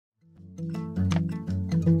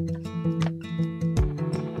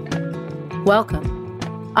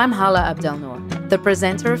Welcome. I'm Hala Abdelnour, the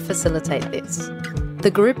presenter of Facilitate This, the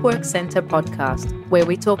Group Work Centre podcast where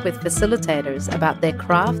we talk with facilitators about their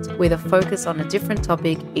craft with a focus on a different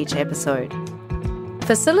topic each episode.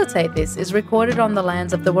 Facilitate This is recorded on the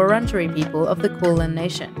lands of the Wurundjeri people of the Kulin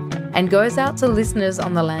Nation and goes out to listeners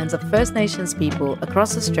on the lands of First Nations people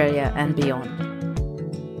across Australia and beyond.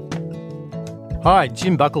 Hi,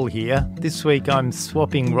 Jim Buckle here. This week I'm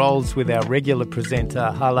swapping roles with our regular presenter,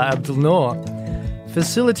 Hala Abdelnour.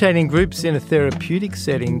 Facilitating groups in a therapeutic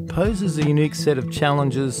setting poses a unique set of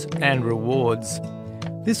challenges and rewards.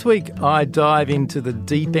 This week I dive into the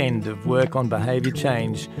deep end of work on behaviour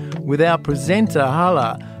change with our presenter,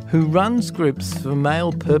 Hala, who runs groups for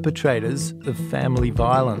male perpetrators of family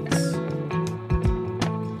violence.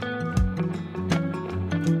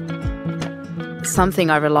 Something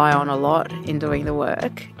I rely on a lot in doing the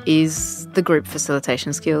work is the group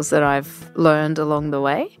facilitation skills that I've learned along the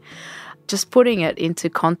way. Just putting it into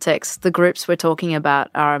context, the groups we're talking about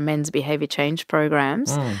are men's behaviour change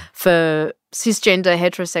programs for cisgender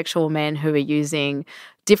heterosexual men who are using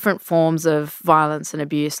different forms of violence and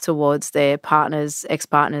abuse towards their partners,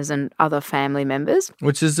 ex-partners and other family members.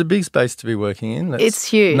 Which is a big space to be working in. It's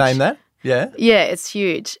huge. Name that. Yeah. Yeah, it's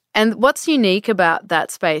huge. And what's unique about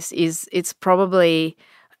that space is it's probably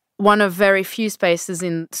one of very few spaces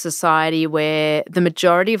in society where the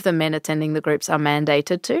majority of the men attending the groups are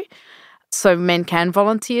mandated to. So men can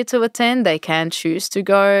volunteer to attend, they can choose to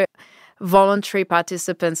go. Voluntary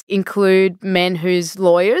participants include men whose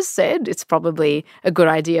lawyers said it's probably a good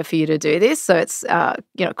idea for you to do this. So it's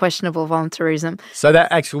questionable voluntarism. So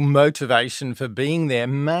that actual motivation for being there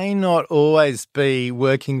may not always be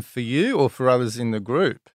working for you or for others in the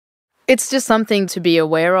group. It's just something to be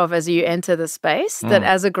aware of as you enter the space, that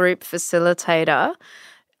as a group facilitator,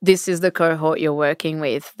 this is the cohort you're working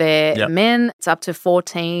with. They're men, it's up to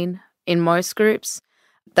 14 in most groups.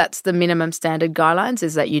 That's the minimum standard guidelines,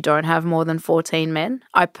 is that you don't have more than 14 men.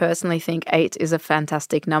 I personally think 8 is a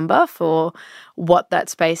fantastic number for what that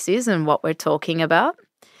space is and what we're talking about.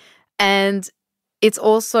 And it's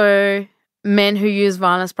also men who use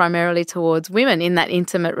violence primarily towards women in that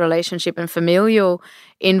intimate relationship and familial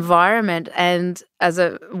environment. And as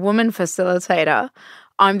a woman facilitator,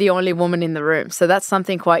 I'm the only woman in the room. So that's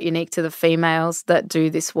something quite unique to the females that do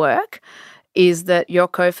this work, is that your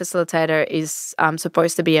co-facilitator is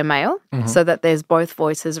supposed to be a male, so that there's both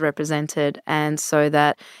voices represented, and so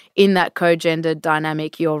that in that co-gendered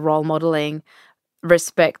dynamic you're role modelling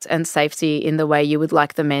respect and safety in the way you would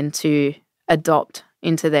like the men to adopt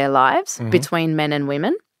into their lives between men and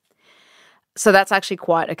women. So that's actually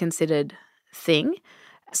quite a considered thing.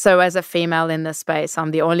 So as a female in the space,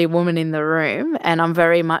 I'm the only woman in the room, and I'm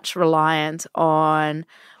very much reliant on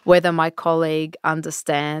whether my colleague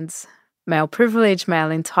understands male privilege, male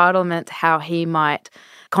entitlement, how he might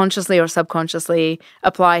consciously or subconsciously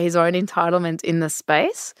apply his own entitlement in the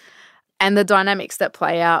space, and the dynamics that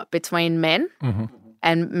play out between men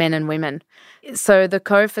and men and women. So the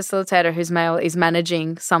co-facilitator who's male is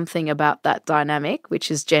managing something about that dynamic,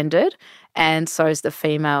 which is gendered, and so is the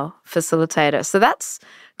female facilitator. So that's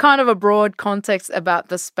kind of a broad context about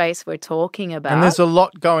the space we're talking about. And there's a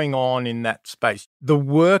lot going on in that space. The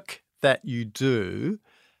work that you do,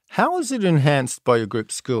 how is it enhanced by your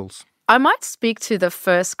group skills? I might speak to the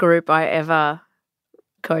first group I ever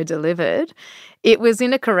co-delivered. It was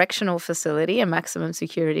in a correctional facility, a maximum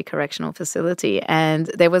security correctional facility, and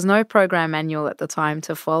there was no program manual at the time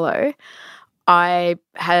to follow. I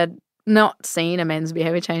had not seen a men's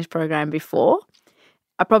behaviour change program before.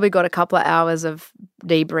 I probably got a couple of hours of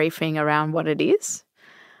debriefing around what it is.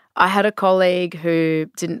 I had a colleague who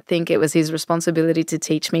didn't think it was his responsibility to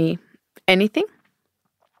teach me anything.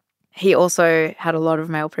 He also had a lot of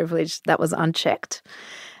male privilege that was unchecked.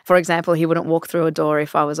 For example, he wouldn't walk through a door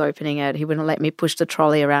if I was opening it. He wouldn't let me push the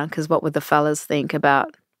trolley around because what would the fellas think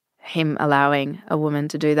about him allowing a woman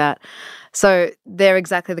to do that? So they're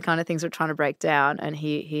exactly the kind of things we're trying to break down, and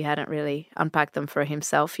he hadn't really unpacked them for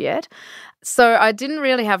himself yet. So I didn't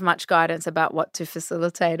really have much guidance about what to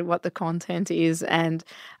facilitate, what the content is, and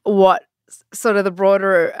what sort of the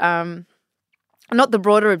broader not the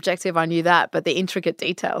broader objective, I knew that, but the intricate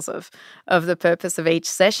details of the purpose of each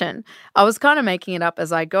session. I was kind of making it up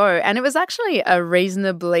as I go, and it was actually a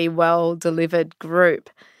reasonably well-delivered group.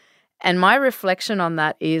 And my reflection on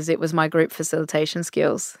that is it was my group facilitation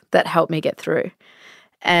skills that helped me get through.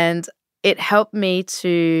 And it helped me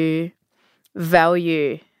to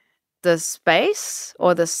value the space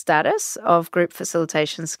or the status of group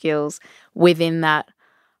facilitation skills within that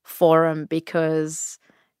forum, because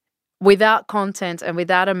without content and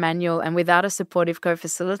without a manual and without a supportive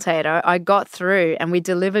co-facilitator, I got through and we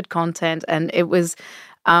delivered content, and it was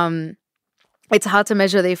it's hard to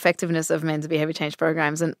measure the effectiveness of men's behaviour change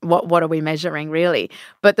programs and what are we measuring really.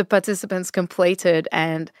 But the participants completed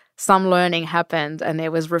and some learning happened and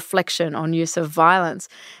there was reflection on use of violence.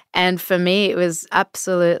 And for me, it was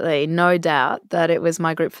absolutely no doubt that it was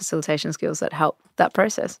my group facilitation skills that helped that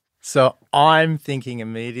process. So I'm thinking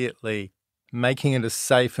immediately making it a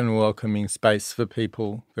safe and welcoming space for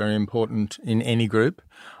people, very important in any group.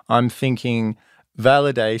 I'm thinking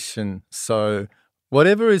validation. So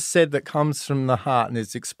whatever is said that comes from the heart and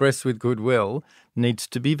is expressed with goodwill needs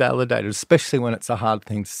to be validated, especially when it's a hard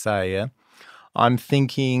thing to say, yeah? I'm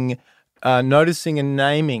thinking noticing and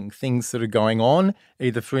naming things that are going on,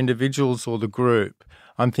 either for individuals or the group.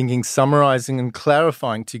 I'm thinking summarising and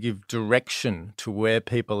clarifying to give direction to where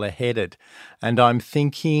people are headed. And I'm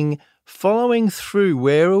thinking following through,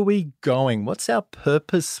 where are we going? What's our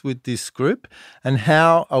purpose with this group? And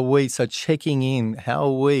how are we, so checking in, how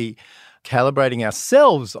are we calibrating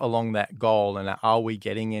ourselves along that goal, and are we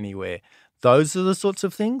getting anywhere? Those are the sorts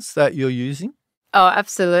of things that you're using? Oh,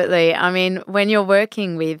 absolutely. I mean, when you're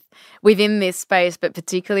working within this space, but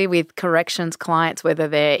particularly with corrections clients, whether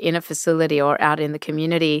they're in a facility or out in the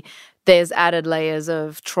community, there's added layers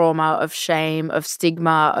of trauma, of shame, of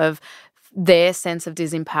stigma, of their sense of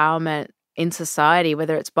disempowerment in society,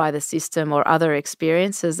 whether it's by the system or other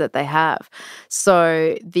experiences that they have.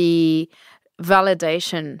 So the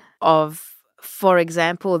validation of, for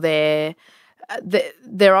example, they're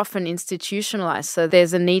often institutionalized. So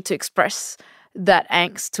there's a need to express that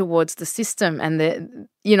angst towards the system and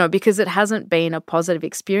because it hasn't been a positive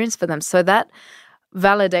experience for them. So that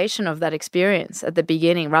validation of that experience at the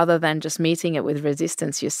beginning, rather than just meeting it with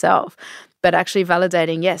resistance yourself, but actually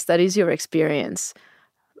validating, yes, that is your experience.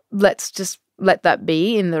 Let's just let that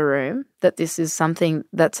be in the room, that this is something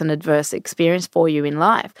that's an adverse experience for you in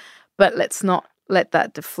life. But let's not let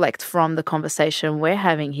that deflect from the conversation we're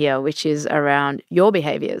having here, which is around your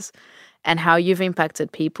behaviours and how you've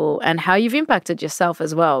impacted people and how you've impacted yourself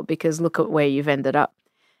as well, because look at where you've ended up.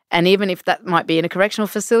 And even if that might be in a correctional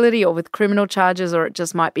facility or with criminal charges, or it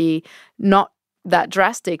just might be not that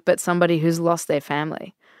drastic, but somebody who's lost their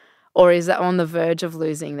family or is on the verge of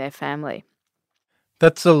losing their family.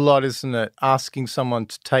 That's a lot, isn't it? Asking someone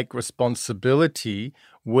to take responsibility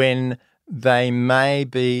when they may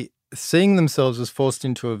be seeing themselves as forced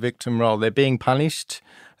into a victim role. They're being punished,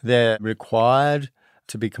 they're required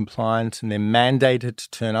to be compliant, and they're mandated to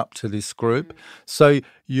turn up to this group. So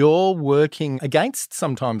you're working against,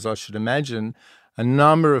 sometimes I should imagine, a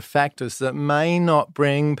number of factors that may not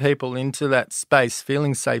bring people into that space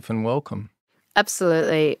feeling safe and welcome.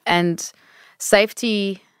 Absolutely. And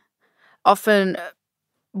safety, often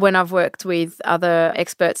when I've worked with other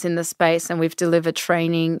experts in the space and we've delivered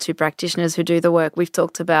training to practitioners who do the work, we've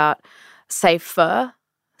talked about safer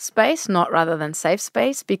space, not rather than safe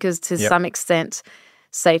space, because to some extent,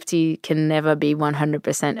 safety can never be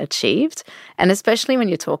 100% achieved. And especially when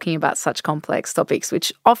you're talking about such complex topics,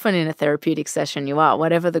 which often in a therapeutic session you are,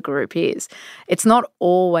 whatever the group is, it's not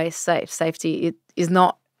always safe. Safety is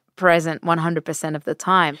not present 100% of the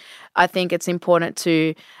time. I think it's important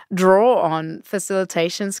to draw on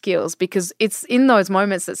facilitation skills because it's in those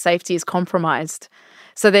moments that safety is compromised.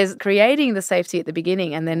 So there's creating the safety at the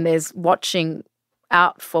beginning, and then there's watching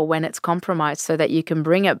out for when it's compromised so that you can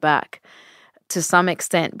bring it back to some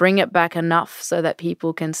extent, bring it back enough so that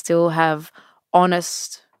people can still have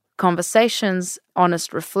honest conversations,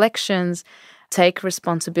 honest reflections, take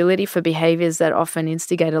responsibility for behaviours that often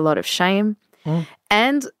instigate a lot of shame,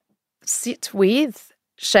 and sit with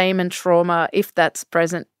shame and trauma if that's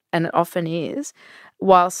present, and it often is,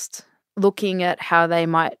 whilst looking at how they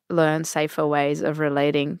might learn safer ways of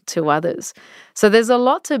relating to others. So there's a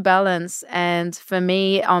lot to balance, and for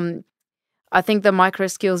me, I think the micro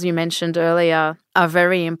skills you mentioned earlier are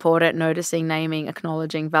very important, noticing, naming,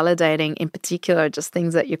 acknowledging, validating, in particular, just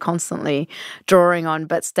things that you're constantly drawing on,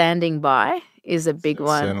 but standing by is a big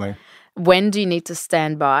one. Certainly. When do you need to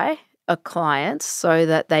stand by a client so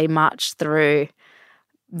that they march through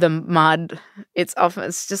the mud? It's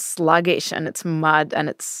just sluggish and it's mud and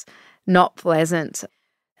it's not pleasant.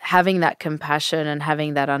 Having that compassion and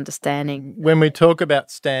having that understanding. When we talk about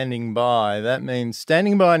standing by, that means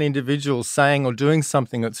standing by an individual saying or doing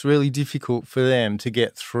something that's really difficult for them to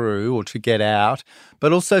get through or to get out,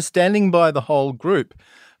 but also standing by the whole group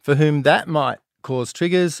for whom that might cause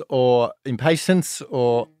triggers or impatience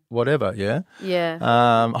or whatever, yeah?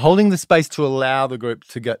 Yeah. Holding the space to allow the group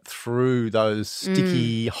to get through those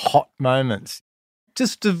sticky, hot moments.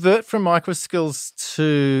 just divert from microskills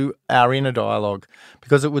to our inner dialogue,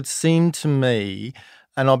 because it would seem to me,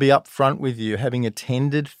 and I'll be upfront with you, having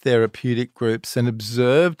attended therapeutic groups and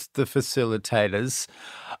observed the facilitators,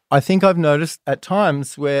 I think I've noticed at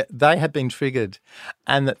times where they have been triggered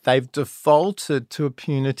and that they've defaulted to a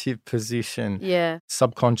punitive position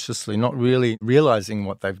subconsciously, not really realising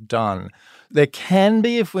what they've done. There can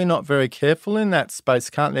be, if we're not very careful in that space,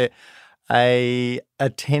 can't there, a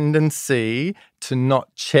tendency to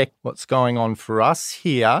not check what's going on for us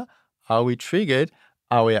here. Are we triggered?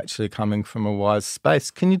 Are we actually coming from a wise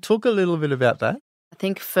space? Can you talk a little bit about that? I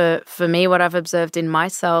think for me, what I've observed in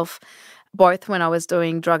myself, both when I was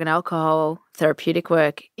doing drug and alcohol therapeutic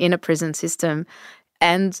work in a prison system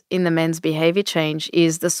and in the men's behaviour change,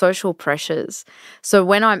 is the social pressures. So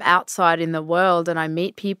when I'm outside in the world and I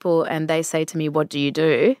meet people and they say to me, what do you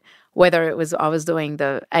do? Whether it was I was doing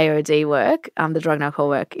the AOD work, the drug and alcohol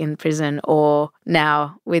work in prison, or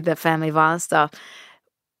now with the family violence stuff,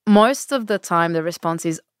 most of the time the response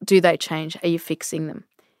is, do they change? Are you fixing them?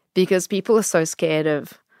 Because people are so scared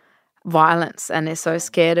of violence and they're so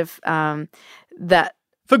scared of that.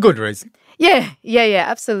 For good reason. Yeah,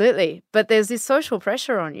 absolutely. But there's this social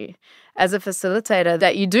pressure on you as a facilitator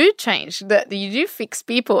that you do change, that you do fix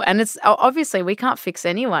people. And it's obviously we can't fix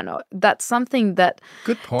anyone. That's something that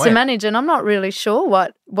good point. To manage. And I'm not really sure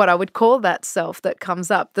what I would call that self that comes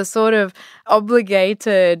up, the sort of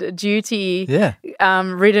obligated, duty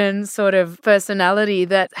ridden sort of personality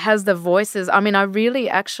that has the voices. I mean, I really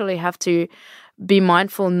actually have to be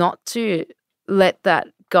mindful not to let that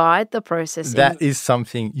guide the process. That is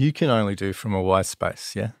something you can only do from a wise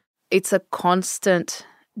space, yeah? It's a constant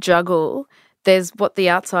juggle. There's what the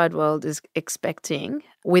outside world is expecting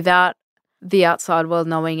without the outside world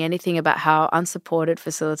knowing anything about how unsupported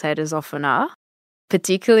facilitators often are,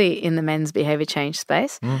 particularly in the men's behaviour change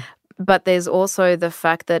space. But there's also the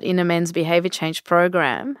fact that in a men's behaviour change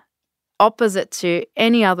program, opposite to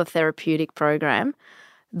any other therapeutic program,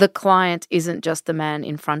 the client isn't just the man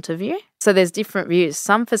in front of you. So there's different views.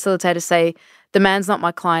 Some facilitators say, the man's not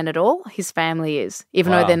my client at all, his family is,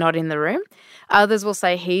 even though they're not in the room. Others will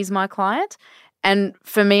say, he's my client. And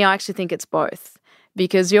for me, I actually think it's both,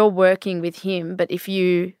 because you're working with him, but if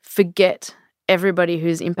you forget everybody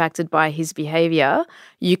who's impacted by his behaviour,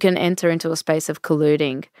 you can enter into a space of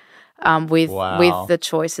colluding with the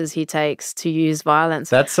choices he takes to use violence.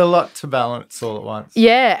 That's a lot to balance all at once.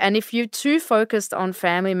 Yeah, and if you're too focused on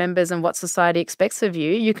family members and what society expects of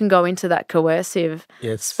you, you can go into that coercive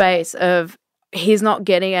space of, he's not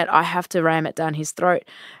getting it, I have to ram it down his throat.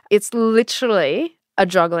 It's literally a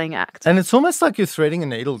juggling act. And it's almost like you're threading a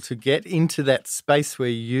needle to get into that space where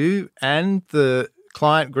you and the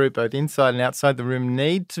client group, both inside and outside the room,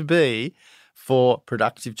 need to be for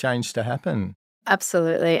productive change to happen.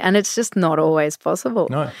 Absolutely. And it's just not always possible.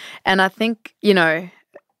 No. And I think,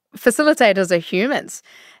 facilitators are humans.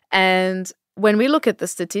 And when we look at the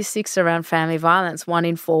statistics around family violence, 1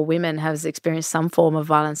 in 4 women has experienced some form of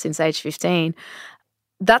violence since age 15.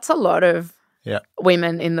 That's a lot of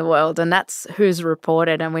women in the world, and that's who's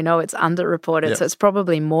reported, and we know it's underreported, so it's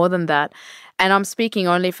probably more than that. And I'm speaking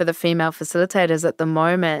only for the female facilitators at the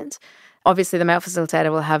moment. Obviously, the male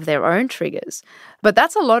facilitator will have their own triggers, but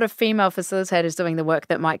that's a lot of female facilitators doing the work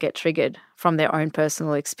that might get triggered from their own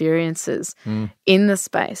personal experiences in the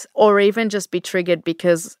space, or even just be triggered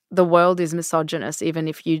because the world is misogynist, even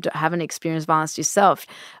if you haven't experienced violence yourself.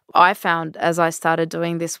 I found as I started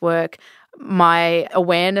doing this work, my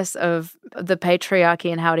awareness of the patriarchy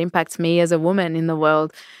and how it impacts me as a woman in the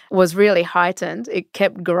world was really heightened. It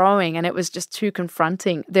kept growing and it was just too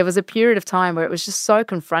confronting. There was a period of time where it was just so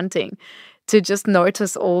confronting to just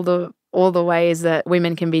notice all the ways that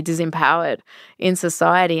women can be disempowered in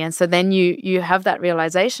society. And so then you have that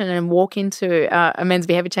realization and walk into a men's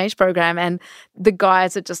behaviour change program, and the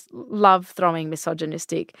guys that just love throwing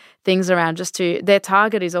misogynistic things around, their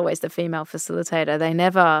target is always the female facilitator. They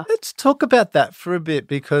never... Let's talk about that for a bit,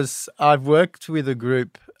 because I've worked with a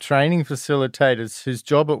group training facilitators whose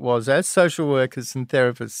job it was, as social workers and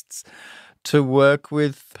therapists, to work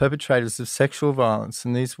with perpetrators of sexual violence.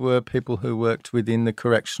 And these were people who worked within the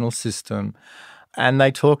correctional system. And they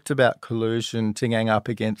talked about collusion to gang up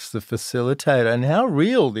against the facilitator and how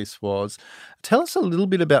real this was. Tell us a little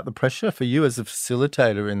bit about the pressure for you as a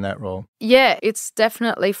facilitator in that role. Yeah, it's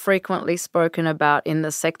definitely frequently spoken about in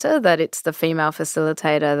the sector that it's the female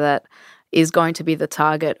facilitator that is going to be the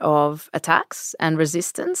target of attacks and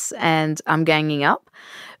resistance and ganging up.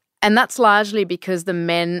 And that's largely because the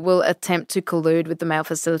men will attempt to collude with the male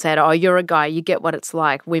facilitator. Oh, you're a guy, you get what it's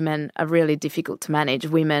like. Women are really difficult to manage.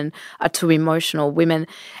 Women are too emotional.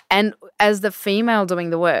 And as the female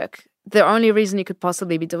doing the work, the only reason you could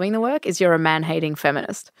possibly be doing the work is you're a man-hating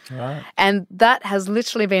feminist. Right. And that has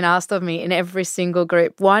literally been asked of me in every single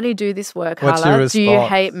group. Why do you do this work, What's Hala? your Do you response?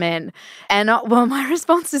 hate men? And well, my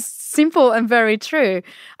response is simple and very true.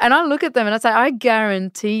 And I look at them and I say, I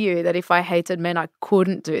guarantee you that if I hated men, I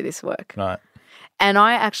couldn't do this work. Right. And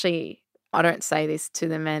I don't say this to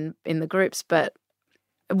the men in the groups, but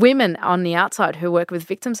women on the outside who work with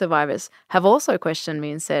victim survivors have also questioned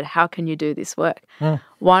me and said, how can you do this work?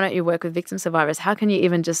 Why don't you work with victim survivors? How can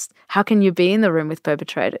you be in the room with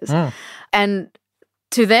perpetrators? And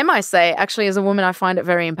to them I say, actually, as a woman, I find it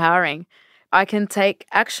very empowering. I can take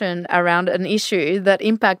action around an issue that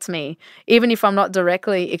impacts me, even if I'm not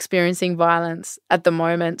directly experiencing violence at the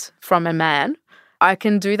moment from a man. I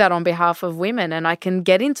can do that on behalf of women, and I can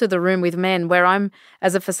get into the room with men where I'm,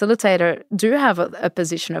 as a facilitator, do have a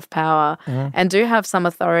position of power and do have some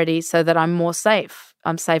authority so that I'm more safe.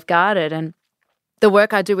 I'm safeguarded. And the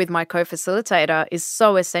work I do with my co-facilitator is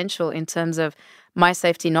so essential in terms of my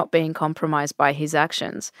safety not being compromised by his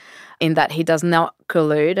actions, in that he does not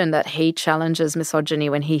collude and that he challenges misogyny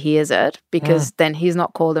when he hears it, because then he's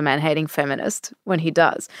not called a man-hating feminist when he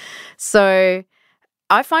does. So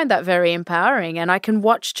I find that very empowering, and I can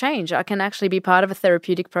watch change. I can actually be part of a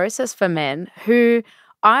therapeutic process for men who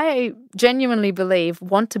I genuinely believe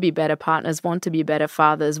want to be better partners, want to be better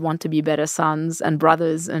fathers, want to be better sons and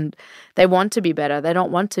brothers, and they want to be better. They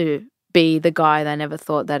don't want to be the guy they never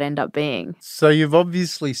thought they'd end up being. So you've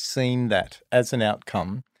obviously seen that as an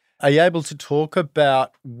outcome. Are you able to talk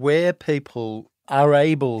about where people are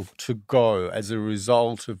able to go as a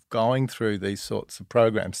result of going through these sorts of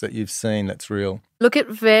programs that you've seen that's real? Look, it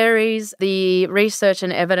varies. The research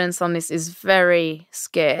and evidence on this is very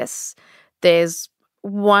scarce. There's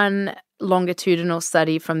one longitudinal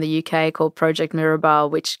study from the UK called Project Mirabelle,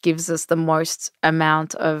 which gives us the most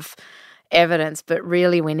amount of evidence, but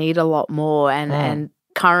really we need a lot more. And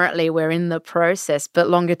currently we're in the process, but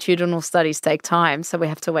longitudinal studies take time, so we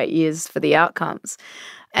have to wait years for the outcomes.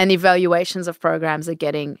 And evaluations of programs are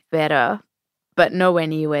getting better, but nowhere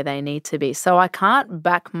near where they need to be. So I can't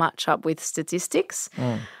back much up with statistics.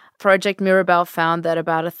 Project Mirabelle found that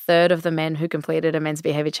about a third of the men who completed a men's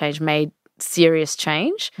behaviour change made serious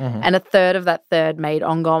change, and a third of that third made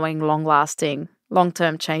ongoing, long-lasting,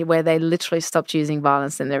 long-term change where they literally stopped using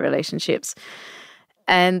violence in their relationships.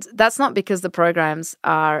 And that's not because the programs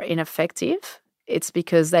are ineffective. It's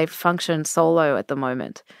because they function solo at the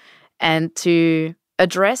moment. And to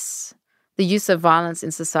address the use of violence in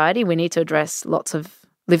society, we need to address lots of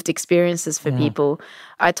lived experiences for people.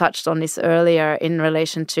 I touched on this earlier in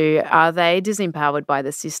relation to, are they disempowered by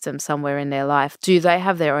the system somewhere in their life? Do they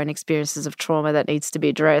have their own experiences of trauma that needs to be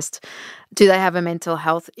addressed? Do they have a mental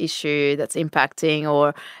health issue that's impacting,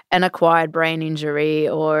 or an acquired brain injury,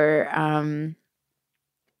 or,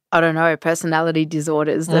 personality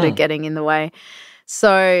disorders that are getting in the way?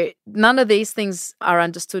 So none of these things are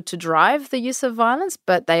understood to drive the use of violence,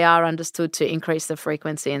 but they are understood to increase the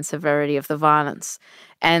frequency and severity of the violence.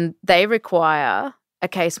 And they require a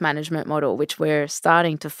case management model, which we're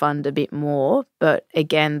starting to fund a bit more. But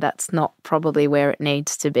again, that's not probably where it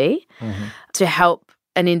needs to be. To help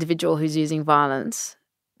an individual who's using violence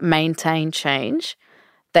maintain change,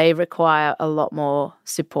 they require a lot more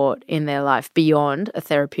support in their life beyond a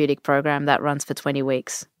therapeutic program that runs for 20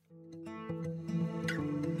 weeks.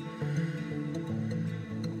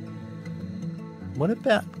 What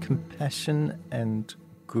about compassion and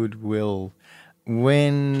goodwill?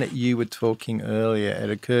 When you were talking earlier, it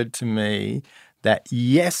occurred to me that,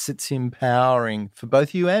 yes, it's empowering for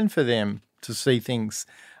both you and for them to see things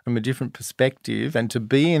from a different perspective, and to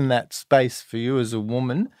be in that space for you as a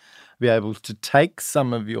woman, be able to take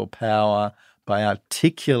some of your power by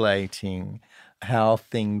articulating how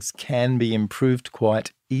things can be improved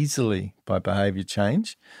quite easily by behaviour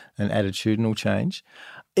change and attitudinal change.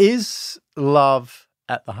 Is love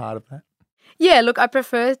at the heart of that? Yeah, look, I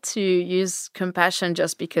prefer to use compassion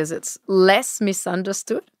just because it's less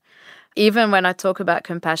misunderstood. Even when I talk about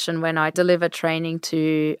compassion, when I deliver training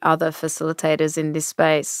to other facilitators in this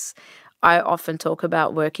space, I often talk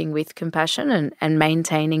about working with compassion and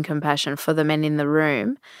maintaining compassion for the men in the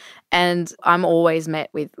room. And I'm always met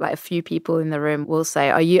with, like, a few people in the room will say,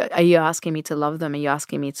 are you asking me to love them? Are you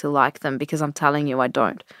asking me to like them? Because I'm telling you I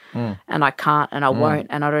don't. And I can't, and I won't,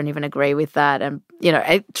 and I don't even agree with that. And,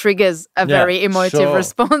 it triggers a very emotive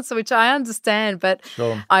response, which I understand. But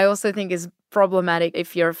I also think is problematic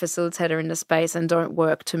if you're a facilitator in the space and don't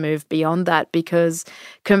work to move beyond that, because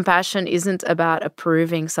compassion isn't about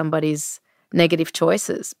approving somebody's negative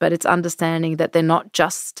choices, but it's understanding that they're not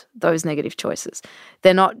just those negative choices.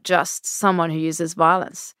 They're not just someone who uses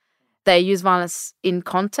violence. they use violence in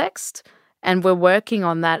context, and we're working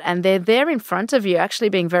on that, and they're there in front of you actually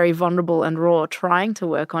being very vulnerable and raw, trying to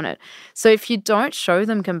work on it. So if you don't show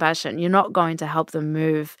them compassion, you're not going to help them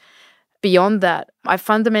move beyond that. I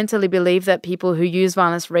fundamentally believe that people who use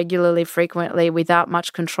violence regularly, frequently, without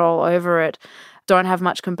much control over it, don't have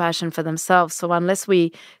much compassion for themselves. So unless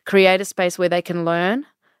we create a space where they can learn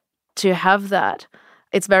to have that,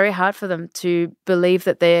 it's very hard for them to believe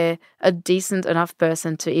that they're a decent enough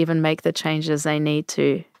person to even make the changes they need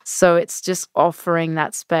to. So it's just offering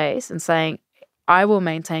that space and saying, I will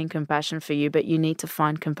maintain compassion for you, but you need to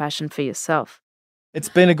find compassion for yourself. It's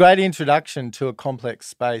been a great introduction to a complex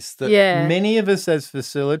space that many of us as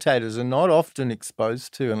facilitators are not often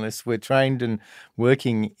exposed to unless we're trained and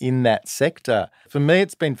working in that sector. For me,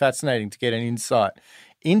 it's been fascinating to get an insight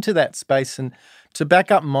into that space and to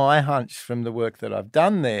back up my hunch from the work that I've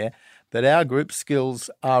done there, that our group skills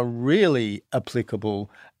are really applicable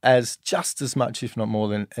as just as much, if not more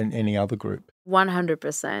than in any other group.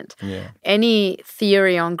 100%. Yeah. Any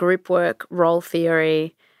theory on group work, role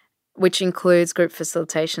theory, which includes group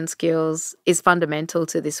facilitation skills, is fundamental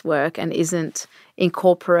to this work and isn't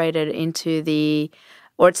incorporated into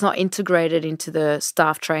it's not integrated into the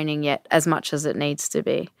staff training yet as much as it needs to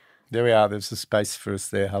be. There we are. There's a space for us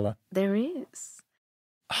there, Hala. There is.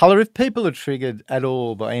 Hala, if people are triggered at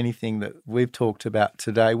all by anything that we've talked about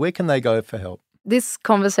today, where can they go for help? This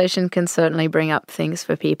conversation can certainly bring up things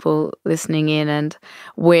for people listening in, and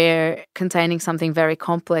we're containing something very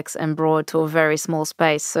complex and broad to a very small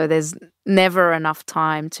space, so there's never enough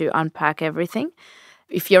time to unpack everything.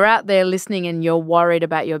 If you're out there listening and you're worried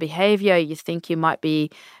about your behaviour, you think you're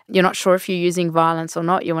not sure if you're using violence or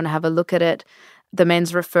not, you want to have a look at it, the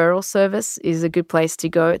Men's Referral Service is a good place to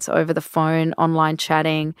go. It's over the phone, online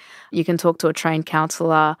chatting. You can talk to a trained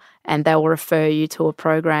counsellor and they will refer you to a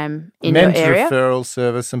program in your area. Men's Referral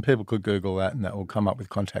Service, and people could Google that and that will come up with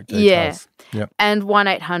contact details. Yeah. Yep. And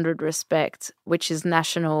 1-800-RESPECT, which is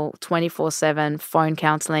national 24/7 phone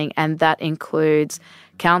counselling, and that includes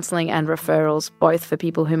counselling and referrals, both for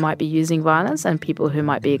people who might be using violence and people who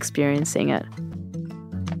might be experiencing it.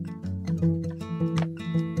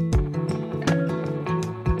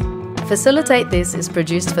 Facilitate This is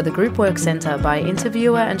produced for the Group Work Centre by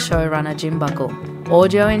interviewer and showrunner Jim Buckle,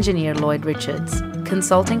 audio engineer Lloyd Richards,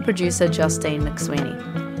 consulting producer Justine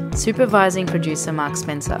McSweeney, supervising producer Mark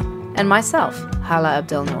Spencer, and myself, Hala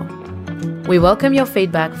Abdelnoor. We welcome your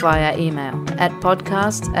feedback via email at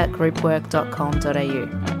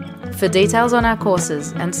podcast@groupwork.com.au. For details on our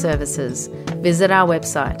courses and services, visit our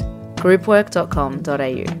website,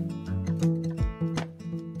 groupwork.com.au.